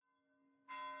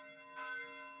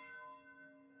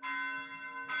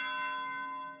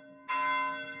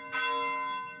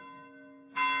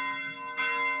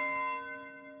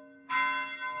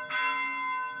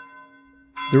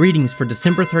The readings for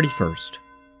December 31st,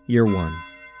 Year 1.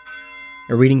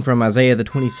 A reading from Isaiah the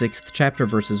 26th chapter,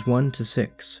 verses 1 to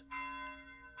 6.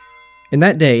 In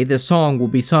that day this song will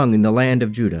be sung in the land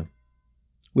of Judah.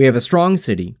 We have a strong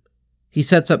city. He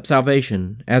sets up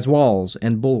salvation as walls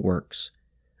and bulwarks.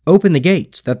 Open the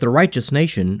gates, that the righteous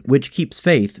nation, which keeps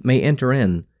faith, may enter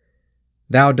in.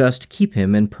 Thou dost keep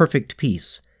him in perfect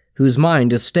peace, whose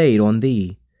mind is stayed on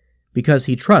thee, because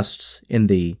he trusts in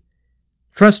thee.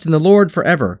 Trust in the Lord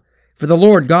forever, for the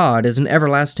Lord God is an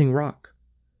everlasting rock.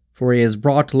 For he has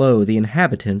brought low the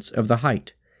inhabitants of the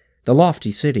height, the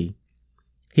lofty city.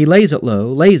 He lays it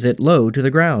low to the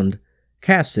ground,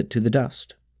 casts it to the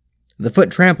dust. The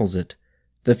foot tramples it,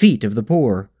 the feet of the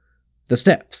poor, the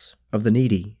steps of the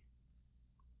needy.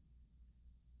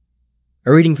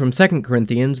 A reading from 2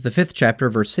 Corinthians, the 5th chapter,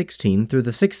 verse 16, through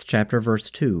the 6th chapter, verse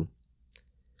 2.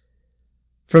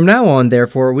 From now on,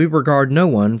 therefore, we regard no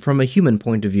one from a human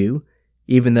point of view.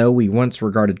 Even though we once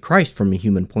regarded Christ from a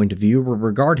human point of view, we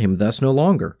regard him thus no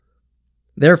longer.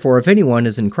 Therefore, if anyone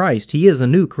is in Christ, he is a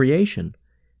new creation.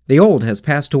 The old has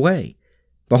passed away.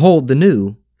 Behold, the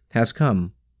new has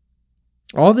come.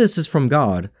 All this is from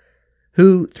God,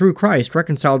 who, through Christ,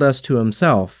 reconciled us to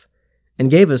himself, and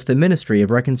gave us the ministry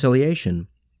of reconciliation.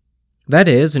 That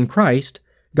is, in Christ,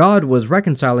 God was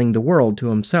reconciling the world to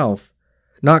himself,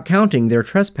 not counting their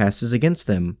trespasses against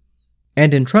them,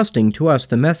 and entrusting to us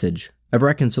the message of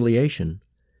reconciliation.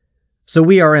 So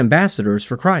we are ambassadors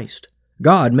for Christ,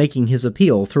 God making his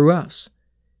appeal through us.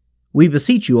 We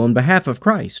beseech you on behalf of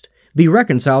Christ, be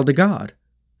reconciled to God.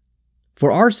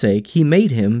 For our sake he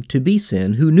made him to be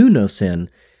sin who knew no sin,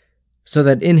 so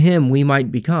that in him we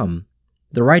might become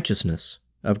the righteousness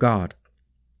of God.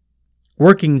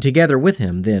 Working together with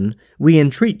him, then, we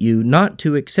entreat you not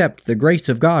to accept the grace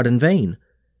of God in vain.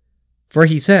 For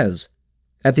he says,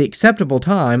 At the acceptable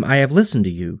time I have listened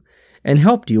to you, and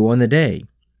helped you on the day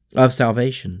of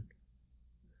salvation.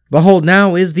 Behold,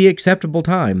 now is the acceptable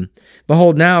time.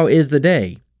 Behold, now is the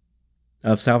day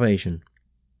of salvation.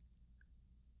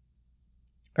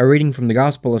 A reading from the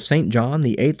Gospel of St. John,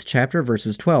 the 8th chapter,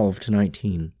 verses 12 to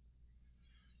 19.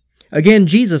 Again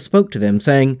Jesus spoke to them,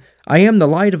 saying, I am the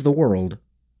light of the world.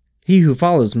 He who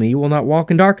follows me will not walk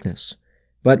in darkness,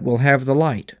 but will have the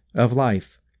light of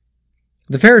life.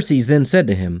 The Pharisees then said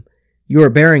to him, You are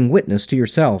bearing witness to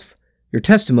yourself. Your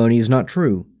testimony is not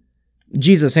true.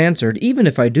 Jesus answered, Even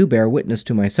if I do bear witness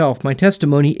to myself, my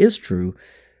testimony is true,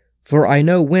 for I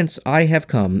know whence I have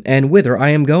come and whither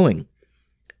I am going.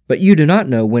 But you do not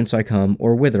know whence I come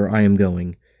or whither I am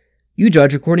going. You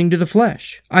judge according to the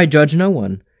flesh. I judge no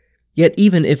one. Yet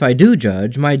even if I do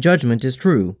judge, my judgment is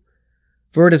true.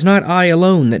 For it is not I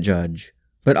alone that judge,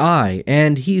 but I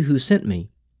and he who sent me.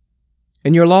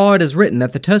 In your law it is written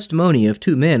that the testimony of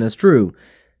two men is true.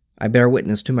 I bear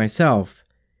witness to myself,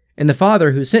 and the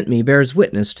Father who sent me bears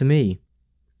witness to me.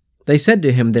 They said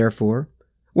to him, therefore,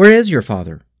 Where is your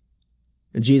Father?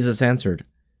 Jesus answered,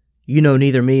 You know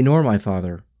neither me nor my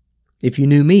Father. If you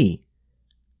knew me,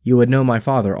 you would know my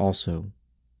Father also.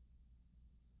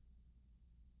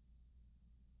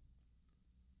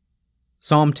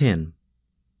 Psalm 10.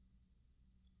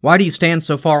 Why do you stand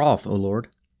so far off, O Lord,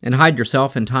 and hide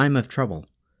yourself in time of trouble?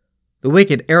 The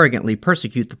wicked arrogantly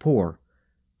persecute the poor,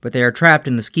 but they are trapped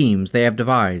in the schemes they have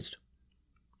devised.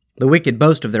 The wicked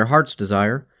boast of their heart's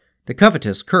desire. The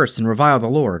covetous curse and revile the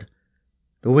Lord.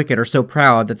 The wicked are so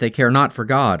proud that they care not for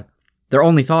God. Their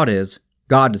only thought is,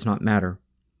 God does not matter.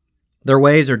 Their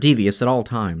ways are devious at all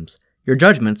times. Your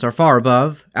judgments are far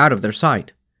above, out of their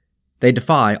sight. They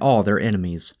defy all their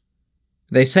enemies.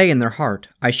 They say in their heart,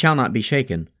 I shall not be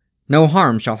shaken. No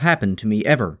harm shall happen to me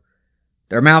ever.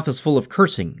 Their mouth is full of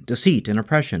cursing, deceit, and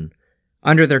oppression.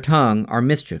 Under their tongue are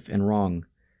mischief and wrong.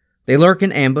 They lurk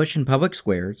in ambush in public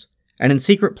squares, and in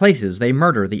secret places they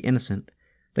murder the innocent.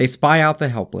 They spy out the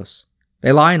helpless.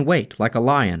 They lie in wait like a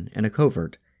lion in a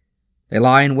covert. They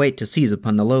lie in wait to seize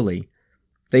upon the lowly.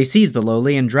 They seize the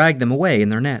lowly and drag them away in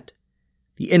their net.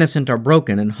 The innocent are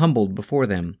broken and humbled before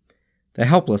them. The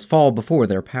helpless fall before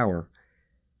their power.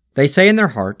 They say in their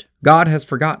heart, God has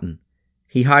forgotten.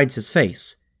 He hides his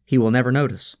face. He will never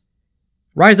notice.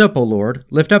 Rise up, O Lord.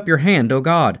 Lift up your hand, O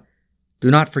God. Do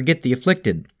not forget the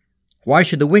afflicted. Why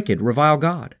should the wicked revile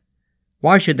God?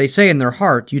 Why should they say in their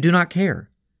heart, You do not care?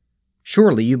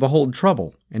 Surely you behold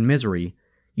trouble and misery.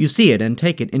 You see it and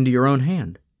take it into your own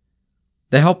hand.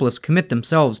 The helpless commit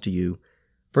themselves to you,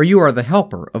 for you are the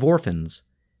helper of orphans.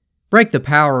 Break the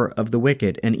power of the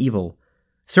wicked and evil.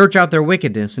 Search out their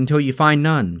wickedness until you find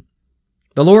none.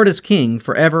 The Lord is king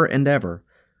forever and ever.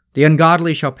 The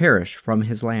ungodly shall perish from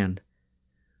his land.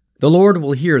 The Lord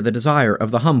will hear the desire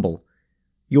of the humble.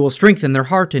 You will strengthen their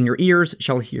heart, and your ears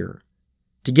shall hear,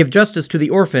 to give justice to the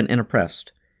orphan and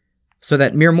oppressed, so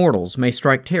that mere mortals may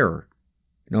strike terror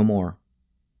no more.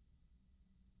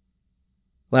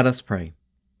 Let us pray.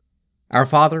 Our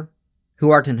Father, who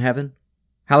art in heaven,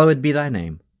 hallowed be thy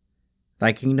name.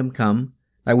 Thy kingdom come,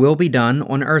 thy will be done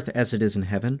on earth as it is in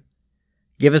heaven.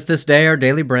 Give us this day our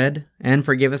daily bread, and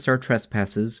forgive us our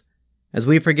trespasses, as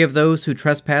we forgive those who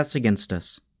trespass against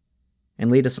us. And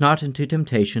lead us not into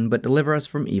temptation, but deliver us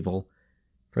from evil.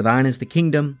 For thine is the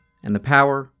kingdom, and the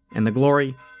power, and the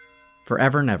glory,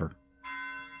 forever and ever.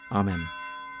 Amen.